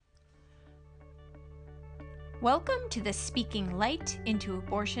Welcome to the Speaking Light into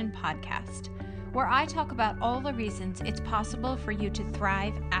Abortion podcast, where I talk about all the reasons it's possible for you to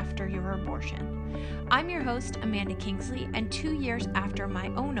thrive after your abortion. I'm your host, Amanda Kingsley, and 2 years after my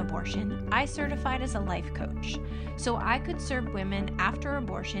own abortion, I certified as a life coach, so I could serve women after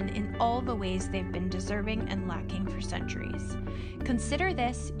abortion in all the ways they've been deserving and lacking for centuries. Consider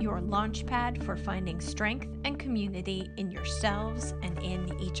this your launchpad for finding strength and community in yourselves and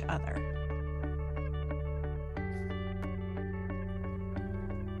in each other.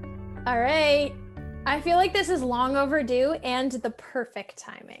 All right. I feel like this is long overdue and the perfect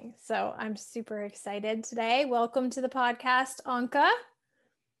timing. So I'm super excited today. Welcome to the podcast, Anka.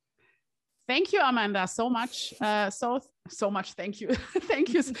 Thank you, Amanda, so much. So much. Thank you.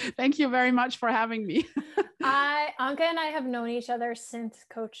 Thank you very much for having me. Anka and I have known each other since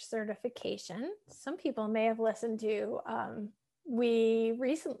coach certification. Some people may have listened to, we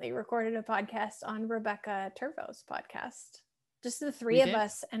recently recorded a podcast on Rebecca Turbo's podcast. Just the three of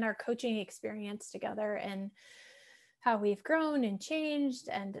us and our coaching experience together and how we've grown and changed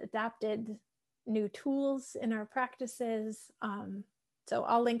and adapted new tools in our practices. So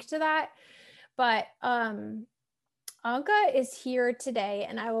I'll link to that. But Anka is here today,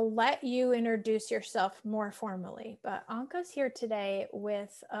 and I will let you introduce yourself more formally. But Anka's here today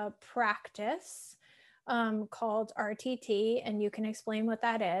with a practice called RTT, and you can explain what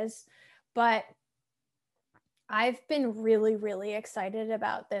that is. But I've been really, really excited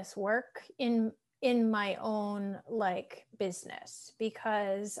about this work in my own business,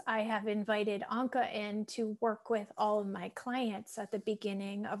 because I have invited Anka in to work with all of my clients at the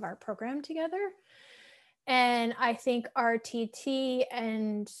beginning of our program together. And I think RTT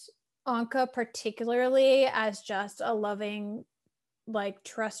and Anka particularly, as just a loving,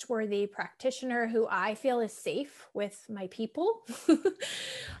 trustworthy practitioner who I feel is safe with my people.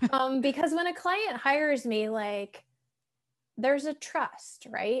 Because when a client hires me, there's a trust,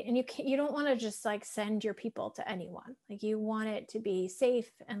 right? And you don't want to just send your people to anyone. You want it to be safe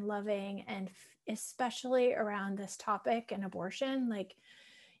and loving, and especially around this topic and abortion,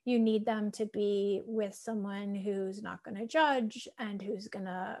 you need them to be with someone who's not going to judge and who's going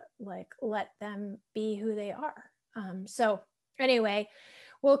to let them be who they are. So anyway,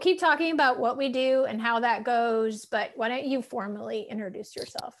 we'll keep talking about what we do and how that goes, but why don't you formally introduce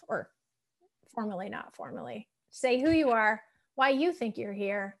yourself, or formally, not formally, say who you are, why you think you're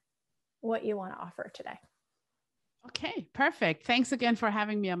here, what you want to offer today. Okay, perfect. Thanks again for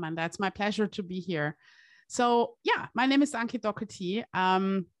having me, Amanda. It's my pleasure to be here. So yeah, my name is Anki Doherty.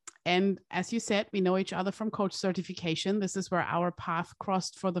 And as you said, we know each other from coach certification. This is where our path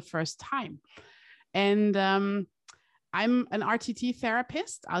crossed for the first time. And I'm an RTT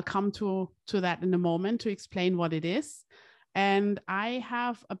therapist. I'll come to that in a moment to explain what it is. And I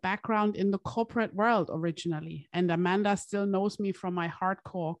have a background in the corporate world originally. And Amanda still knows me from my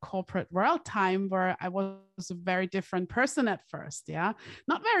hardcore corporate world time, where I was a very different person at first. Yeah,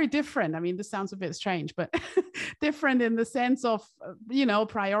 not very different. I mean, this sounds a bit strange, but different in the sense of,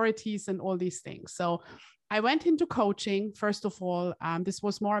 priorities and all these things. So I went into coaching. First of all, this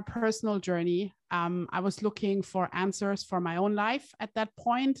was more a personal journey. I was looking for answers for my own life at that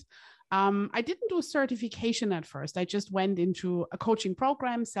point. I didn't do a certification at first. I just went into a coaching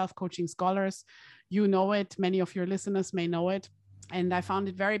program, Self-Coaching Scholars. You know it. Many of your listeners may know it. And I found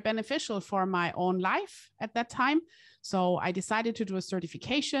it very beneficial for my own life at that time. So I decided to do a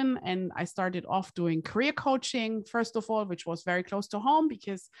certification, and I started off doing career coaching, first of all, which was very close to home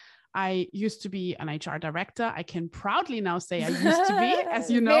because I used to be an HR director. I can proudly now say I used to be,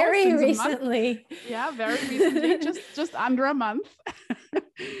 as you know, very recently. Yeah, very recently, just under a month.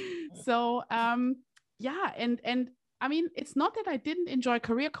 So, yeah. And I mean, it's not that I didn't enjoy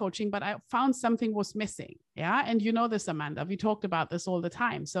career coaching, but I found something was missing. Yeah. And you know this, Amanda, we talked about this all the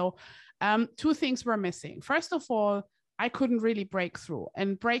time. So, two things were missing. First of all, I couldn't really break through.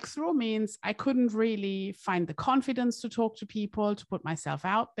 And breakthrough means I couldn't really find the confidence to talk to people, to put myself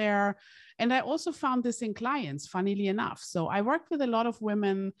out there. And I also found this in clients, funnily enough. So I worked with a lot of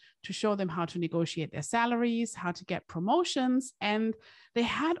women to show them how to negotiate their salaries, how to get promotions. And they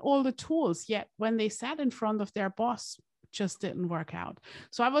had all the tools, yet when they sat in front of their boss, just didn't work out.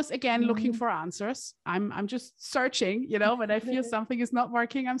 So I was again looking for answers. I'm just searching, when I feel something is not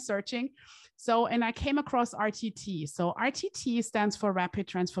working, I'm searching. So, and I came across RTT. So RTT stands for Rapid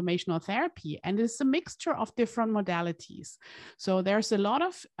Transformational Therapy, and it's a mixture of different modalities. So there's a lot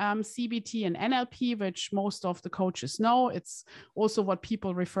of CBT and NLP, which most of the coaches know. It's also what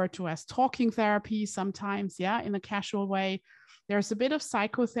people refer to as talking therapy sometimes, in a casual way. There's a bit of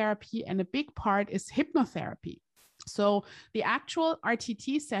psychotherapy, and a big part is hypnotherapy. So the actual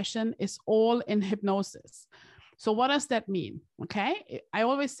RTT session is all in hypnosis. So what does that mean? Okay. I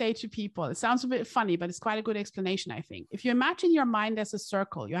always say to people, it sounds a bit funny, but it's quite a good explanation, I think. If you imagine your mind as a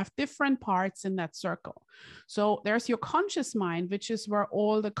circle, you have different parts in that circle. So there's your conscious mind, which is where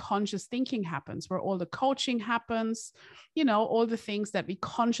all the conscious thinking happens, where all the coaching happens, you know, all the things that we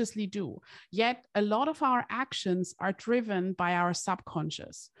consciously do. Yet a lot of our actions are driven by our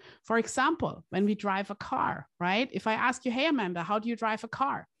subconscious. For example, when we drive a car, right? If I ask you, hey, Amanda, how do you drive a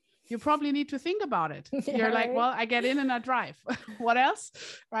car? You probably need to think about it. Yeah, you're like, right? Well, I get in and I drive. What else?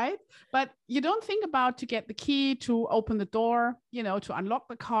 Right. But you don't think about to get the key, to open the door, you know, to unlock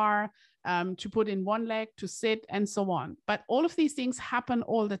the car, to put in one leg, to sit, and so on. But all of these things happen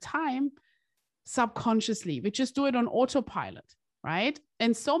all the time subconsciously. We just do it on autopilot, right?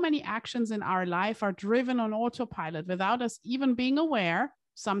 And so many actions in our life are driven on autopilot without us even being aware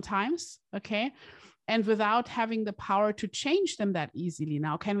sometimes. Okay. And without having the power to change them that easily.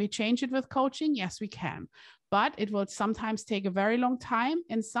 Now, can we change it with coaching? Yes, we can. But it will sometimes take a very long time,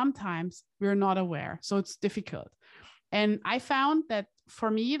 and sometimes we're not aware. So it's difficult. And I found that for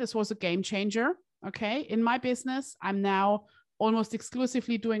me, this was a game changer. Okay. In my business, I'm now almost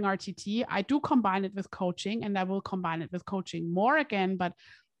exclusively doing RTT. I do combine it with coaching, and I will combine it with coaching more again, but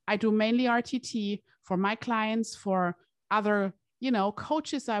I do mainly RTT for my clients, for other, you know,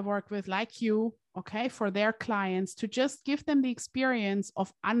 coaches I work with like you, okay, for their clients, to just give them the experience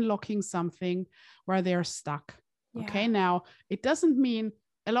of unlocking something where they're stuck. Yeah. Okay. Now, it doesn't mean,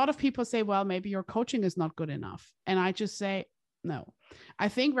 a lot of people say, well, maybe your coaching is not good enough. And I just say, no, I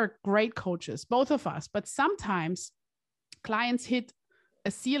think we're great coaches, both of us, but sometimes clients hit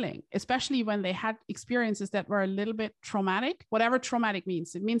a ceiling, especially when they had experiences that were a little bit traumatic. Whatever traumatic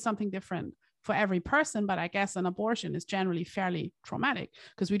means, it means something different for every person, but I guess an abortion is generally fairly traumatic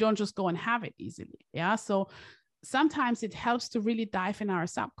because we don't just go and have it easily. Yeah. So sometimes it helps to really dive in our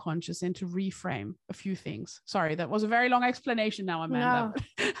subconscious and to reframe a few things. Sorry, that was a very long explanation now, Amanda.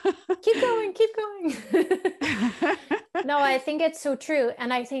 No. Keep going. No, I think it's so true.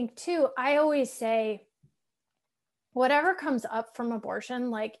 And I think too, I always say, whatever comes up from abortion,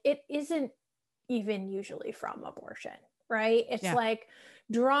 like it isn't even usually from abortion, right? It's like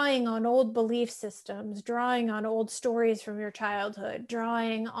drawing on old belief systems, drawing on old stories from your childhood,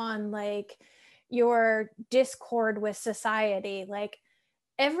 drawing on like your discord with society, like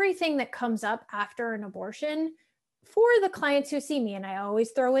everything that comes up after an abortion. For the clients who see me, and I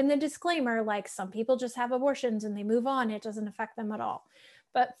always throw in the disclaimer, like some people just have abortions and they move on, it doesn't affect them at all.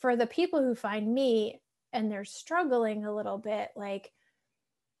 But for the people who find me and they're struggling a little bit, like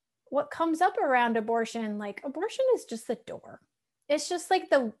what comes up around abortion, like abortion is just the door. It's just like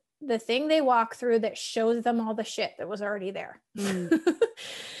the thing they walk through that shows them all the shit that was already there.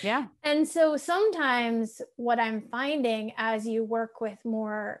 Yeah. And so sometimes what I'm finding as you work with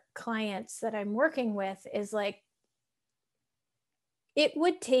more clients that I'm working with is like, it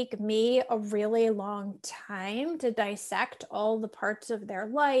would take me a really long time to dissect all the parts of their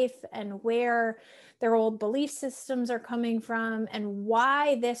life and where their old belief systems are coming from and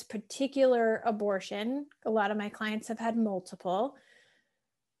why this particular abortion, a lot of my clients have had multiple,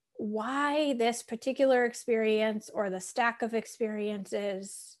 why this particular experience or the stack of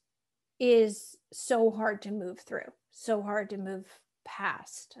experiences is so hard to move through, so hard to move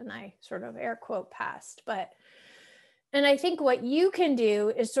past. And I sort of air quote past, and I think what you can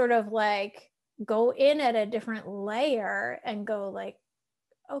do is sort of like go in at a different layer and go like,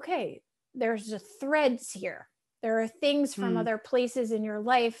 okay, there's just threads here. There are things from other places in your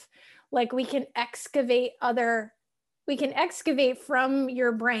life. Like we can excavate from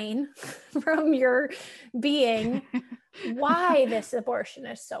your brain, from your being, why this abortion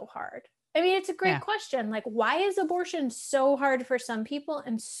is so hard. I mean, it's a great question. Like, why is abortion so hard for some people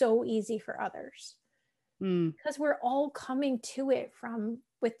and so easy for others? Because we're all coming to it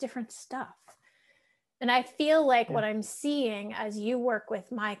with different stuff. And I feel like what I'm seeing as you work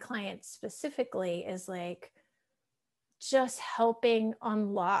with my clients specifically is like just helping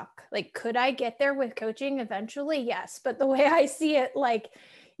unlock, like, could I get there with coaching eventually? Yes. But the way I see it, like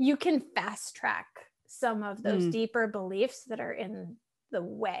you can fast track some of those deeper beliefs that are in the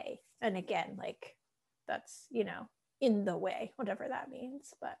way. And again, like that's, in the way, whatever that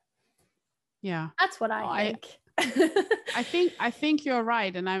means. But yeah, that's what I think. I think you're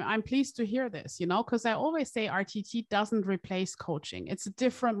right. And I'm pleased to hear this, because I always say RTT doesn't replace coaching. It's a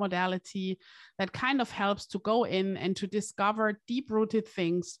different modality that kind of helps to go in and to discover deep-rooted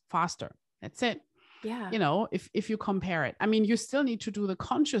things faster. That's it. Yeah. You know, if you compare it, I mean, you still need to do the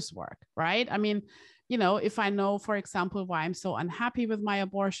conscious work, right? I mean, you know, if I know, for example, why I'm so unhappy with my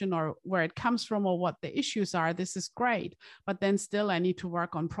abortion or where it comes from or what the issues are, this is great. But then still I need to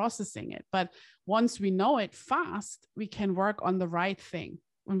work on processing it. But once we know it fast, we can work on the right thing.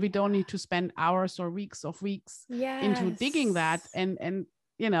 And we don't need to spend hours or weeks into digging that. And,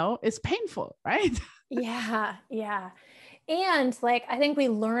 you know, it's painful, right? Yeah. Yeah. And like, I think we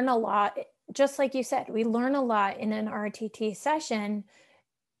learn a lot, just like you said, we learn a lot in an RTT session.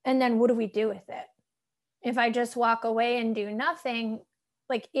 And then what do we do with it? If I just walk away and do nothing,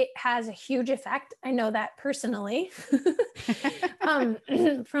 like it has a huge effect. I know that personally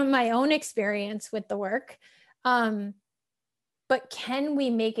from my own experience with the work. But can we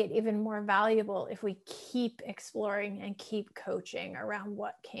make it even more valuable if we keep exploring and keep coaching around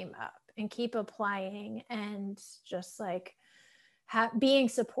what came up and keep applying and just like being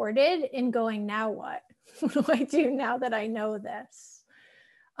supported in going, now what? What do I do now that I know this?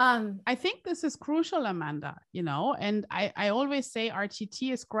 I think this is crucial, Amanda, you know, and I always say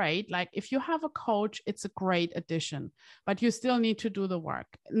RTT is great. Like if you have a coach, it's a great addition, but you still need to do the work.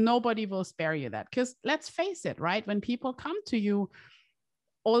 Nobody will spare you that, because let's face it, right? When people come to you,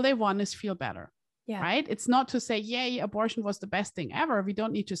 all they want is feel better. Yeah. Right. It's not to say, yay, abortion was the best thing ever. We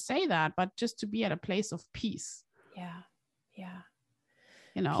don't need to say that, but just to be at a place of peace. Yeah. Yeah.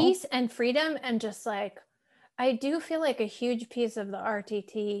 You know, peace and freedom. And just like, I do feel like a huge piece of the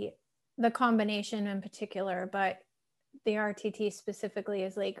RTT, the combination in particular, but the RTT specifically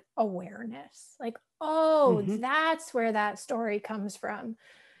is like awareness. Like, oh, that's where that story comes from.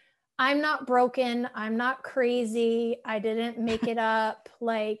 I'm not broken. I'm not crazy. I didn't make it up.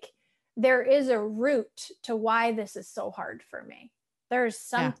 Like, there is a root to why this is so hard for me.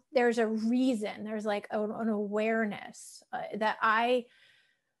 There's a reason. There's like an awareness that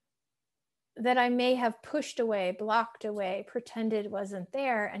I may have pushed away, blocked away, pretended wasn't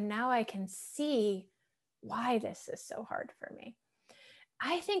there. And now I can see why this is so hard for me.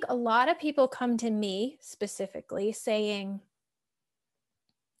 I think a lot of people come to me specifically saying,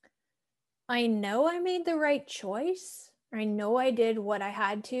 I know I made the right choice, or I know I did what I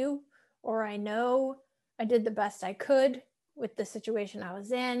had to, or I know I did the best I could with the situation I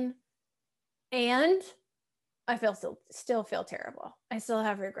was in. And I still feel terrible. I still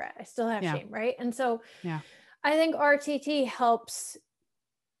have regret. I still have shame, right? And so I think RTT helps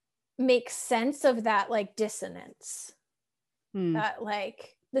make sense of that like dissonance. That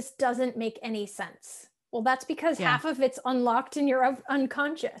like, this doesn't make any sense. Well, that's because half of it's unlocked in your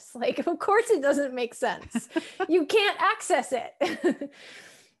unconscious. Like, of course it doesn't make sense. You can't access it.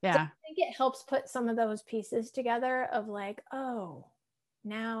 So I think it helps put some of those pieces together of like, oh,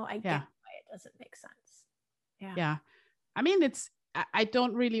 now I get why it doesn't make sense. Yeah. I mean, I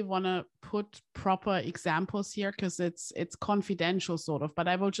don't really want to put proper examples here because it's confidential sort of, but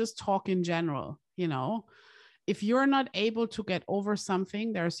I will just talk in general. You know, if you're not able to get over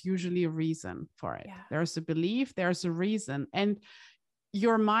something, there's usually a reason for it. There's a belief, there's a reason. And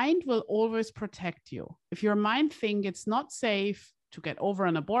your mind will always protect you. If your mind thinks it's not safe to get over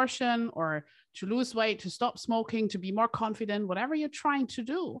an abortion or to lose weight, to stop smoking, to be more confident, whatever you're trying to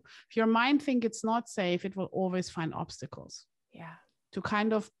do, if your mind thinks it's not safe, it will always find obstacles. Yeah. To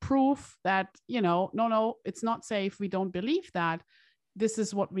kind of prove that, you know, no, it's not safe. We don't believe that. This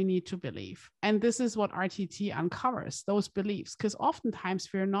is what we need to believe. And this is what RTT uncovers, those beliefs, because oftentimes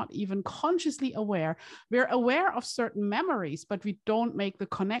we're not even consciously aware. We're aware of certain memories, but we don't make the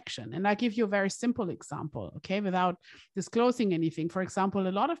connection. And I'll give you a very simple example, okay, without disclosing anything. For example, a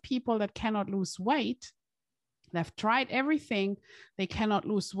lot of people that cannot lose weight, they've tried everything, they cannot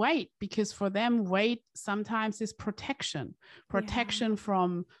lose weight because for them, weight sometimes is protection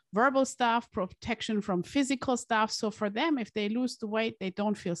from verbal stuff, protection from physical stuff. So for them, if they lose the weight, they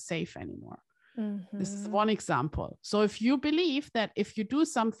don't feel safe anymore. This is one example. So if you believe that if you do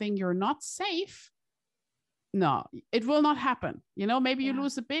something, you're not safe, no, it will not happen. You know, maybe you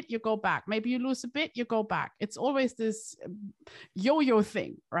lose a bit, you go back. Maybe you lose a bit, you go back. It's always this yo-yo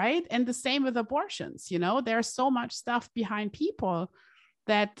thing, right? And the same with abortions. You know, there's so much stuff behind people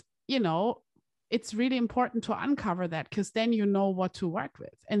that, you know, it's really important to uncover that, because then you know what to work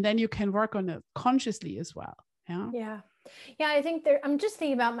with, and then you can work on it consciously as well. Yeah. I think I'm just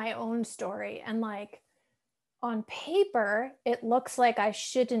thinking about my own story, and like, on paper, it looks like I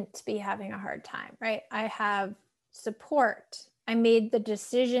shouldn't be having a hard time, right? I have support. I made the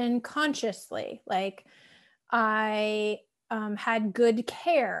decision consciously. Like, I had good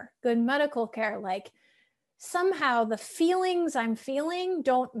care, good medical care. Like, somehow the feelings I'm feeling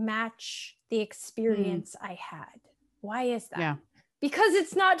don't match the experience I had. Why is that? because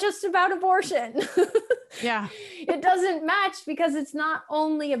it's not just about abortion. Yeah. It doesn't match because it's not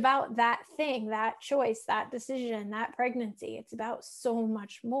only about that thing, that choice, that decision, that pregnancy. It's about so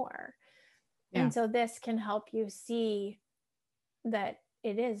much more. Yeah. And so this can help you see that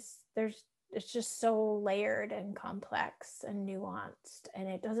it's just so layered and complex and nuanced. And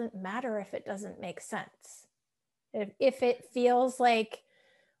it doesn't matter if it doesn't make sense. If it feels like,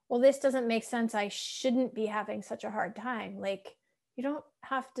 well, this doesn't make sense, I shouldn't be having such a hard time. Like, you don't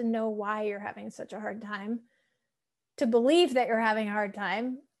have to know why you're having such a hard time to believe that you're having a hard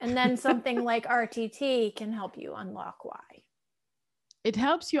time. And then something like RTT can help you unlock why. It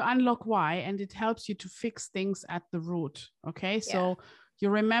helps you unlock why, and it helps you to fix things at the root. Okay. So you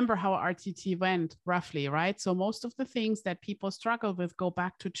remember how RTT went roughly, right? So most of the things that people struggle with go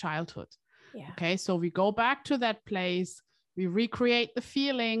back to childhood. Yeah. Okay. So we go back to that place, we recreate the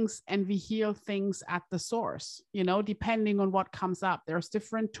feelings, and we heal things at the source, you know, depending on what comes up. There's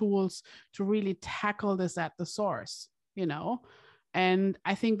different tools to really tackle this at the source, you know. And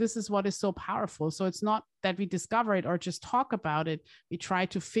I think this is what is so powerful. So it's not that we discover it or just talk about it. We try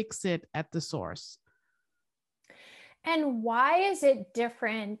to fix it at the source. And why is it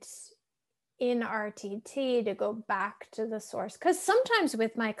different in RTT to go back to the source? Because sometimes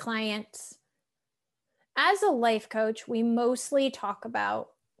with my clients, as a life coach, we mostly talk about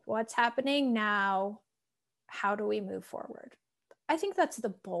what's happening now. How do we move forward? I think that's the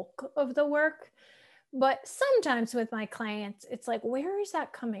bulk of the work. But sometimes with my clients, it's like, where is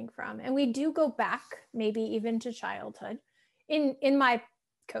that coming from? And we do go back, maybe even to childhood in my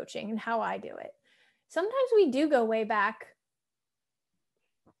coaching and how I do it. Sometimes we do go way back,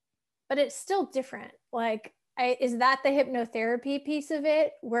 but it's still different. Like, is that the hypnotherapy piece of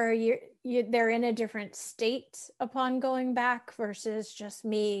it, where they're in a different state upon going back versus just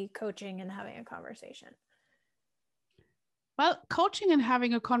me coaching and having a conversation? Well, coaching and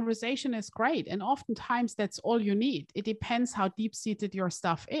having a conversation is great. And oftentimes that's all you need. It depends how deep-seated your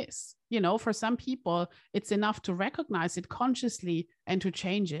stuff is. You know, for some people, it's enough to recognize it consciously and to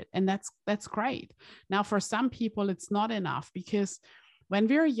change it. And that's great. Now, for some people, it's not enough, because when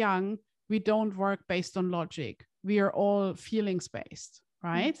we're young, we don't work based on logic. We are all feelings-based,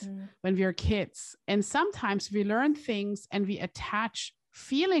 right? Mm-hmm. When we're kids. And sometimes we learn things and we attach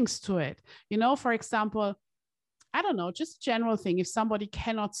feelings to it. You know, for example, I don't know, just a general thing. If somebody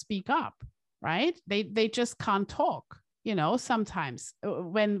cannot speak up, right? They just can't talk, you know, sometimes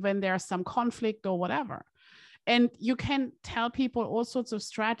when there's some conflict or whatever. And you can tell people all sorts of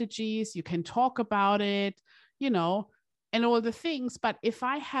strategies. You can talk about it, you know, and all the things. But if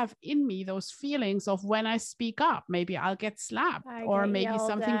I have in me those feelings of when I speak up, maybe I'll get slapped or maybe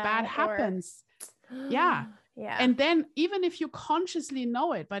something bad happens. Yeah. Yeah. And then even if you consciously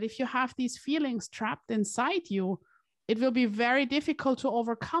know it, but if you have these feelings trapped inside you, it will be very difficult to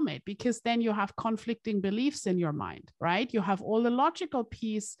overcome it, because then you have conflicting beliefs in your mind, right? You have all the logical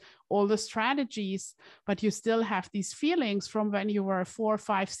piece, all the strategies, but you still have these feelings from when you were 4,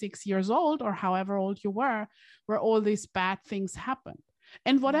 5, 6 years old, or however old you were, where all these bad things happened.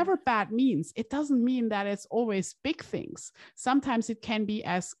 And whatever bad means, it doesn't mean that it's always big things. Sometimes it can be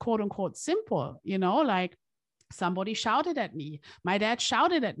as quote unquote simple, you know, like somebody shouted at me. My dad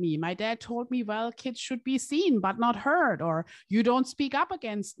shouted at me. My dad told me, well, kids should be seen but not heard, or you don't speak up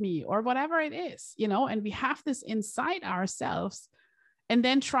against me, or whatever it is, you know, and we have this inside ourselves, and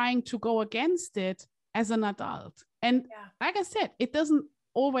then trying to go against it as an adult. And like I said, it doesn't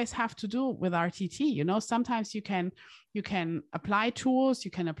always have to do with RTT. You know, sometimes you can apply tools,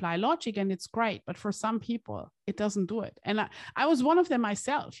 you can apply logic, and it's great. But for some people, it doesn't do it. And I was one of them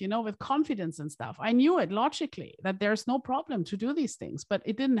myself, you know, with confidence and stuff. I knew it logically that there's no problem to do these things, but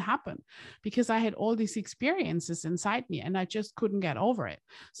it didn't happen because I had all these experiences inside me and I just couldn't get over it.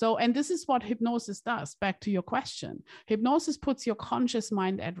 So, and this is what hypnosis does. Back to your question, hypnosis puts your conscious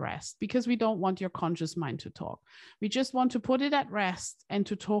mind at rest, because we don't want your conscious mind to talk. We just want to put it at rest and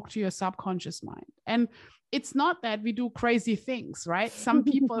to talk to your subconscious mind. And it's not that we do crazy things, right? Some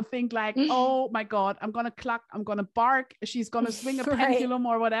people think like, oh my God, I'm going to cluck, I'm going to bark, she's going to swing a pendulum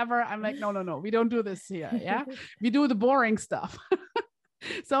or whatever. I'm like, no, we don't do this here. Yeah. We do the boring stuff.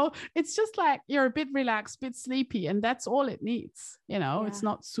 So it's just like you're a bit relaxed, a bit sleepy, and that's all it needs. You know, it's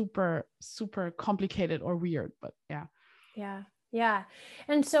not super, super complicated or weird, but yeah. Yeah. Yeah.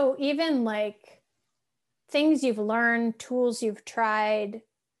 And so even like things you've learned, tools you've tried,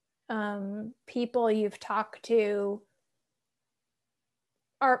 people you've talked to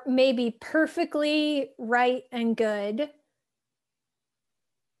are maybe perfectly right and good,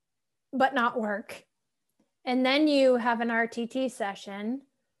 but not work. And then you have an RTT session,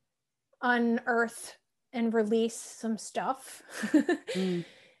 unearth and release some stuff. Mm.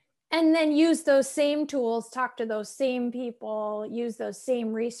 And then use those same tools, talk to those same people, use those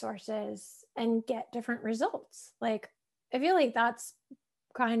same resources and get different results. Like, I feel like that's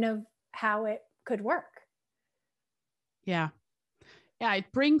kind of how it could work. Yeah. Yeah,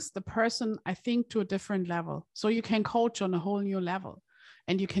 it brings the person, I think, to a different level. So you can coach on a whole new level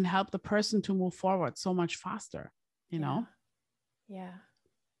and you can help the person to move forward so much faster, you know? Yeah.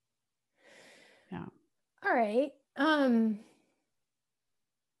 Yeah. All right.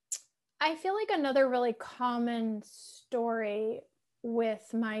 I feel like another really common story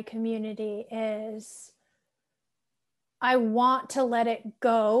with my community is I want to let it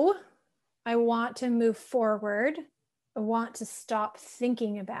go. I want to move forward. I want to stop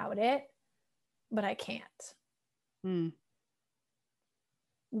thinking about it, but I can't. Mm.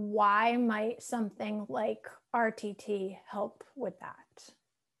 Why might something like RTT help with that?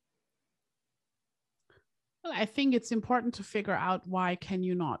 Well, I think it's important to figure out why can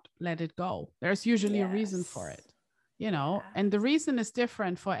you not let it go? There's usually a reason for it, you know, and the reason is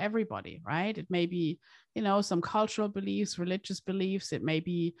different for everybody, right? It may be, you know, some cultural beliefs, religious beliefs. It may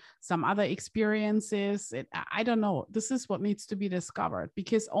be some other experiences. I don't know. This is what needs to be discovered,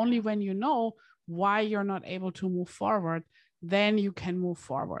 because only when you know why you're not able to move forward, then you can move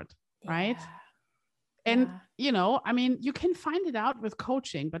forward, right? And, you know, I mean, you can find it out with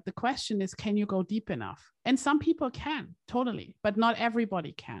coaching, but the question is, can you go deep enough? And some people can, totally, but not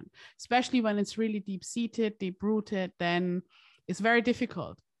everybody can, especially when it's really deep-seated, deep-rooted, then it's very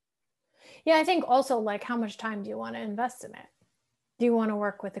difficult. Yeah, I think also, like, how much time do you want to invest in it? Do you want to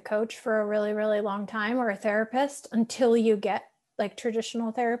work with a coach for a really, really long time, or a therapist until you get like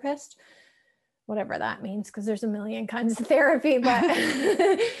traditional therapist, whatever that means, because there's a million kinds of therapy, but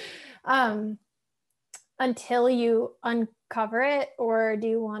until you uncover it? Or do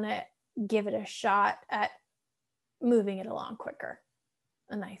you want to give it a shot at moving it along quicker?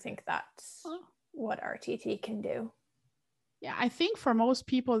 And I think that's what RTT can do. Yeah, I think for most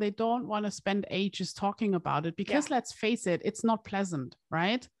people, they don't want to spend ages talking about it because let's face it, it's not pleasant,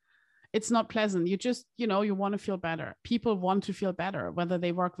 right? It's not pleasant. You just, you know, you want to feel better. People want to feel better, whether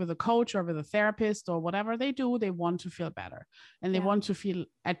they work with a coach or with a therapist or whatever they do, they want to feel better and they want to feel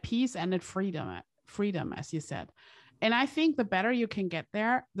at peace and at freedom, as you said. And I think the better you can get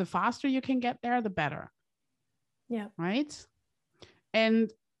there, the faster you can get there, the better. Yeah. Right.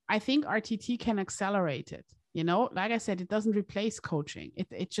 And I think RTT can accelerate it. You know, like I said, it doesn't replace coaching.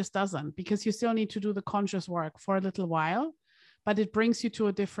 It just doesn't, because you still need to do the conscious work for a little while, but it brings you to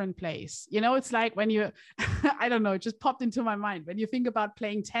a different place. You know, it's like when you, I don't know, it just popped into my mind. When you think about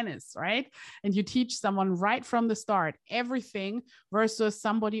playing tennis, right? And you teach someone right from the start, everything, versus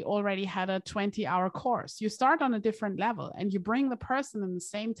somebody already had a 20-hour course. You start on a different level and you bring the person in the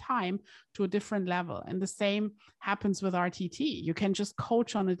same time to a different level. And the same happens with RTT. You can just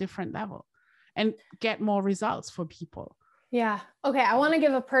coach on a different level and get more results for people. Yeah. Okay. I want to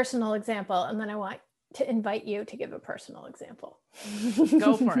give a personal example, and then I want to invite you to give a personal example.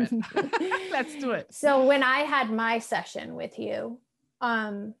 Go for it. Let's do it. So when I had my session with you,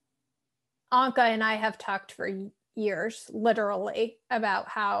 Anka and I have talked for years, literally, about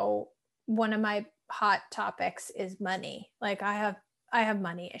how one of my hot topics is money. Like I have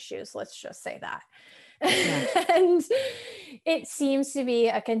money issues. Let's just say that. Yeah. And it seems to be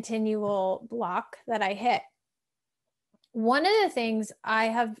a continual block that I hit. One of the things I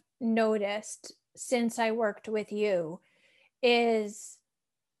have noticed since I worked with you is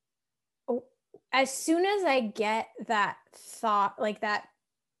as soon as I get that thought, like that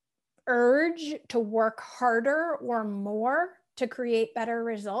urge to work harder or more to create better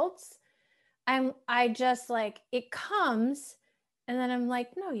results, I just like, it comes and then I'm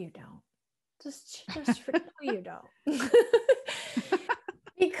like, no, you don't. Just no, you don't.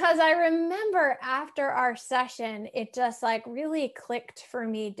 Because I remember after our session, it just like really clicked for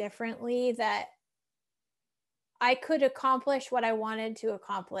me differently that I could accomplish what I wanted to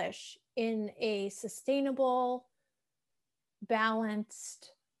accomplish in a sustainable,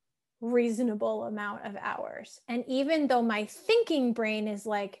 balanced, reasonable amount of hours. And even though my thinking brain is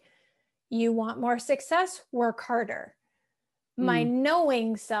like, you want more success, work harder. My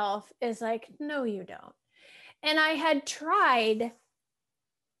knowing self is like, no, you don't. And I had tried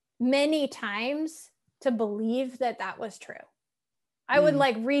many times to believe that that was true. I would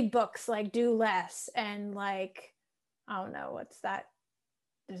like read books like Do Less and like, I don't know, what's that?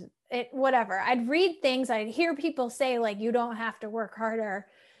 Whatever. I'd read things, I'd hear people say like, you don't have to work harder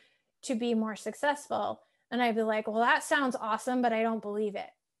to be more successful. And I'd be like, well, that sounds awesome, but I don't believe it.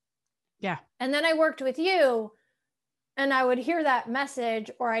 Yeah. And then I worked with you And I would hear that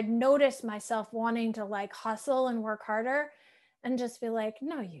message, or I'd notice myself wanting to like hustle and work harder, and just be like,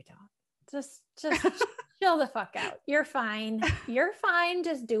 no, you don't. Just chill the fuck out. You're fine. You're fine.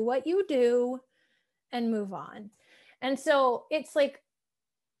 Just do what you do and move on. And so it's like,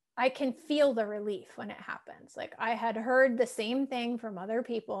 I can feel the relief when it happens. Like I had heard the same thing from other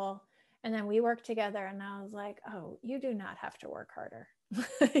people, and then we worked together, and I was like, oh, you do not have to work harder.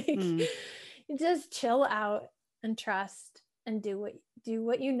 Like, just chill out and trust and do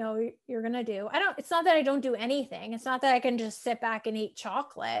what you know you're going to do. It's not that I don't do anything. It's not that I can just sit back and eat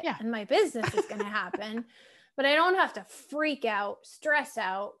chocolate and my business is going to happen, but I don't have to freak out, stress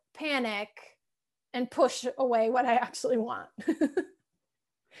out, panic, and push away what I actually want.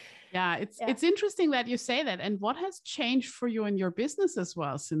 Yeah, it's interesting that you say that. And what has changed for you in your business as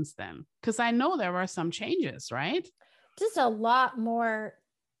well since then? Because I know there were some changes, right? Just a lot more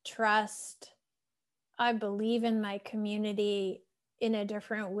trust. I believe in my community in a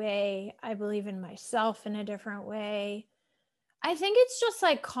different way. I believe in myself in a different way. I think it's just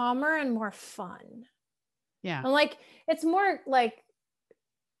like calmer and more fun. Yeah. And like, it's more like,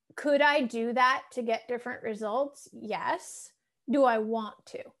 could I do that to get different results? Yes. Do I want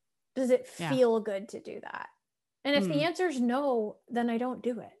to? Does it feel good to do that? And if the answer is no, then I don't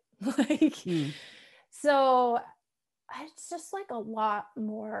do it. So it's just like a lot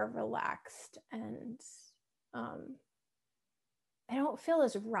more relaxed, and I don't feel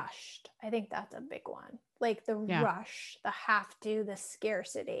as rushed. I think that's a big one. Like the rush, the have to, the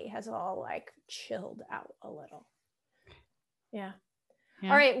scarcity has all like chilled out a little. Yeah. All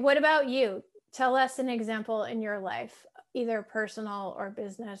right. What about you? Tell us an example in your life, either personal or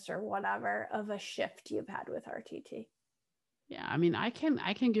business or whatever, of a shift you've had with RTT. Yeah, I mean, I can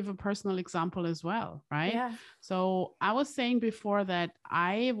give a personal example as well, right? Yeah. So I was saying before that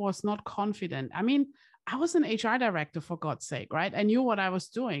I was not confident. I mean, I was an HR director, for God's sake, right? I knew what I was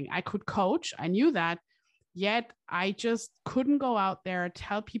doing. I could coach. I knew that. Yet I just couldn't go out there,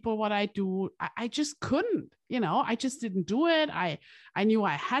 tell people what I do. I just couldn't, I just didn't do it. I knew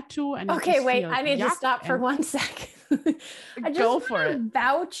I had to. And okay, wait, I need to stop for 1 second. I just want to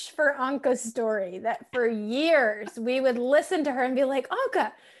vouch for Anka's story, that for years we would listen to her and be like,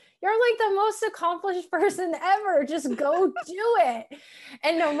 Anka, you're like the most accomplished person ever. Just go do it.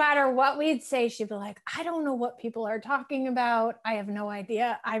 And no matter what we'd say, she'd be like, I don't know what people are talking about. I have no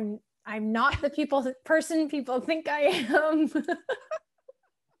idea. I'm not the person people think I am.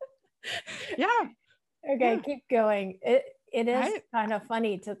 Yeah. Okay, keep going. It is kind of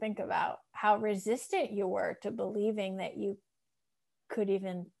funny to think about how resistant you were to believing that you could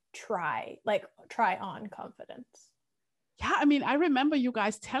even try on confidence. Yeah, I mean, I remember you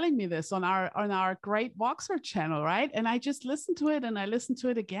guys telling me this on our Great Voxer channel, right? And I just listened to it and I listened to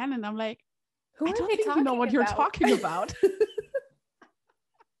it again, and I'm like, I don't think you know what you're talking about.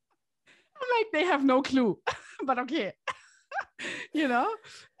 Like they have no clue, but okay.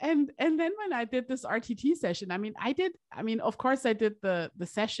 And then when I did this RTT session, of course I did the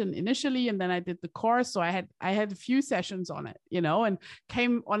session initially, and then I did the course. So I had a few sessions on it, and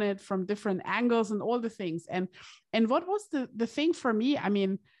came on it from different angles and all the things. And what was the thing for me? I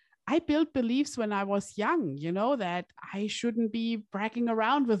mean, I built beliefs when I was young, that I shouldn't be bragging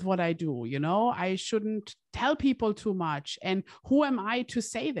around with what I do, I shouldn't tell people too much. And who am I to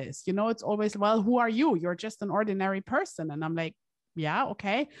say this? It's always, well, who are you? You're just an ordinary person. And I'm like, yeah,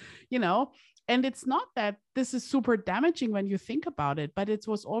 okay. And it's not that this is super damaging when you think about it, but it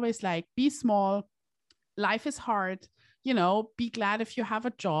was always like, be small. Life is hard. Be glad if you have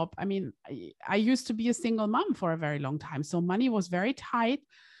a job. I mean, I used to be a single mom for a very long time. So money was very tight.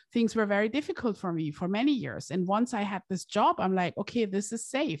 Things were very difficult for me for many years. And once I had this job, I'm like, okay, this is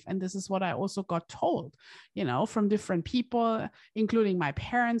safe. And this is what I also got told, from different people, including my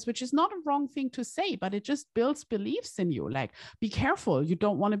parents, which is not a wrong thing to say, but it just builds beliefs in you. Like, be careful. You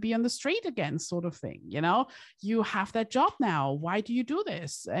don't want to be on the street again, sort of thing. You have that job now. Why do you do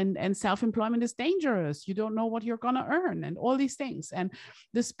this? And self-employment is dangerous. You don't know what you're going to earn and all these things. And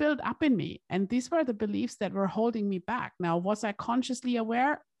this built up in me. And these were the beliefs that were holding me back. Now, was I consciously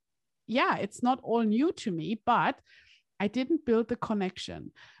aware? Yeah, it's not all new to me, but I didn't build the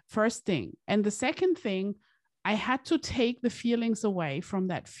connection. First thing. And the second thing, I had to take the feelings away from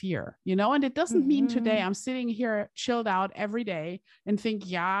that fear, and it doesn't mean today I'm sitting here chilled out every day and think,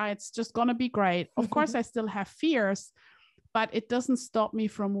 yeah, it's just going to be great. Of course, I still have fears, but it doesn't stop me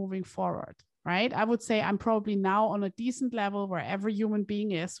from moving forward, right? I would say I'm probably now on a decent level where every human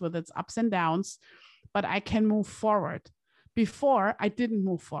being is, with its ups and downs, but I can move forward. Before, I didn't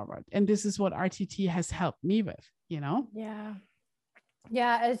move forward. And this is what RTT has helped me with, Yeah.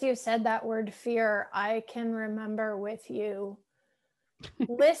 Yeah, as you said that word fear, I can remember with you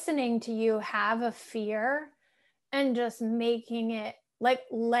listening to you have a fear and just making it, like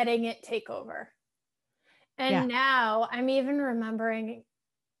letting it take over. And now I'm even remembering,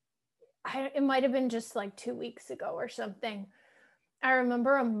 it might have been just like 2 weeks ago or something. I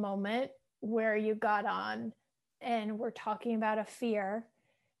remember a moment where you got on and we're talking about a fear.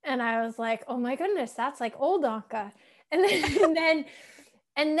 And I was like, oh my goodness, that's like old Anka. And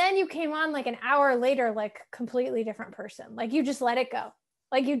then you came on like an hour later, like completely different person. Like you just let it go.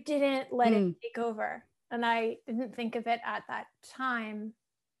 Like you didn't let it take over. And I didn't think of it at that time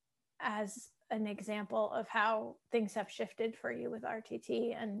as an example of how things have shifted for you with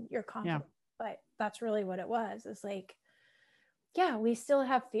RTT and your confidence. But that's really what it was. It's like, yeah, we still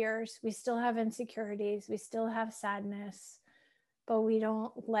have fears. We still have insecurities. We still have sadness, but we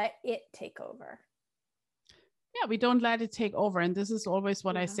don't let it take over. Yeah, we don't let it take over. And this is always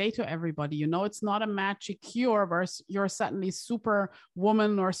what I say to everybody. You know, it's not a magic cure where you're suddenly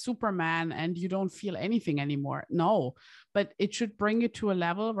superwoman or Superman and you don't feel anything anymore. No, but it should bring you to a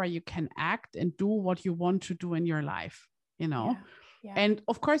level where you can act and do what you want to do in your life, you know? Yeah. And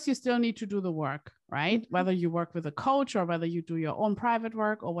of course, you still need to do the work, right? Whether you work with a coach or whether you do your own private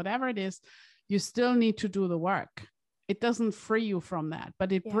work or whatever it is, you still need to do the work. It doesn't free you from that,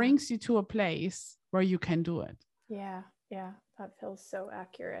 but it brings you to a place where you can do it. Yeah. That feels so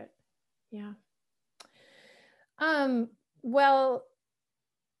accurate. Yeah. Well,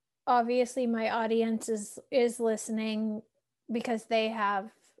 obviously my audience is listening because they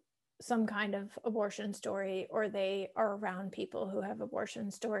have some kind of abortion story or they are around people who have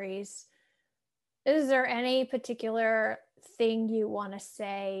abortion stories. Is there any particular thing you want to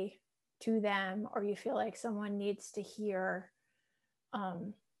say to them or you feel like someone needs to hear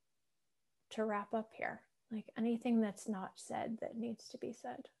to wrap up here? Like anything that's not said that needs to be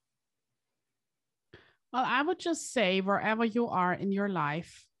said? Well, I would just say wherever you are in your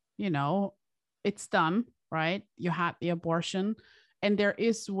life, you know, it's done, right? You had the abortion and there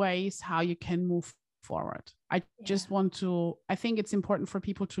is ways how you can move forward. I think it's important for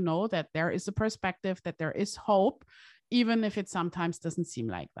people to know that there is a perspective, that there is hope, even if it sometimes doesn't seem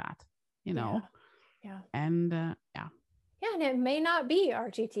like that, you know? Yeah. And Yeah, and it may not be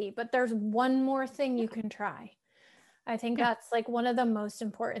RTT, but there's one more thing you can try. I think that's like one of the most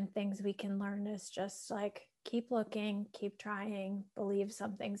important things we can learn is just like keep looking, keep trying, believe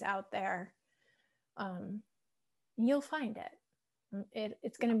something's out there. You'll find it.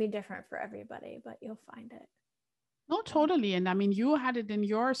 It's going to be different for everybody, but you'll find it. No, totally. And I mean, you had it in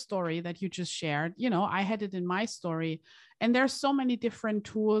your story that you just shared, you know, I had it in my story. And there's so many different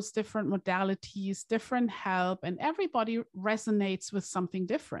tools, different modalities, different help, and everybody resonates with something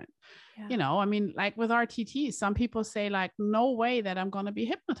different. Yeah. You know, I mean, like with RTT, some people say like, no way that I'm going to be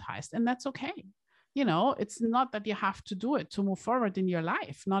hypnotized. And that's okay. You know, it's not that you have to do it to move forward in your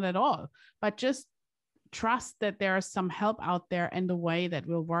life, not at all, but just trust that there's some help out there and a way that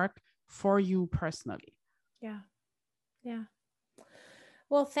will work for you personally. Yeah.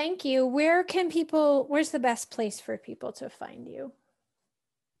 Well, thank you. Where's the best place for people to find you?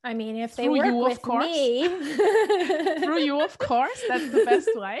 I mean, if they work with me. Through you, of course. That's the best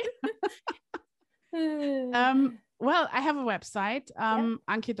way. Well, I have a website,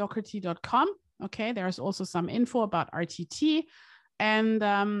 ankedocherty.com. Okay. There's also some info about RTT. And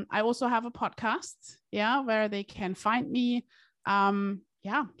I also have a podcast, where they can find me.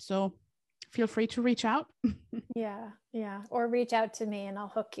 So feel free to reach out. Yeah. Or reach out to me and I'll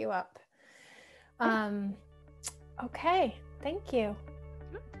hook you up. Okay. Thank you.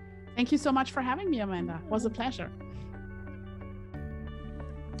 Thank you so much for having me, Amanda. It was a pleasure.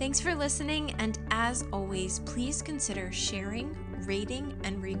 Thanks for listening. And as always, please consider sharing, rating,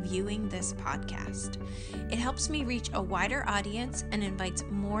 and reviewing this podcast. It helps me reach a wider audience and invites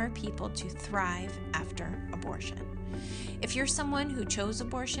more people to thrive after abortion. If you're someone who chose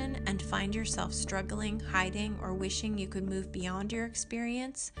abortion and find yourself struggling, hiding, or wishing you could move beyond your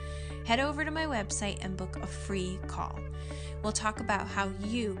experience, head over to my website and book a free call. We'll talk about how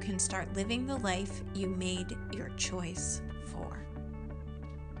you can start living the life you made your choice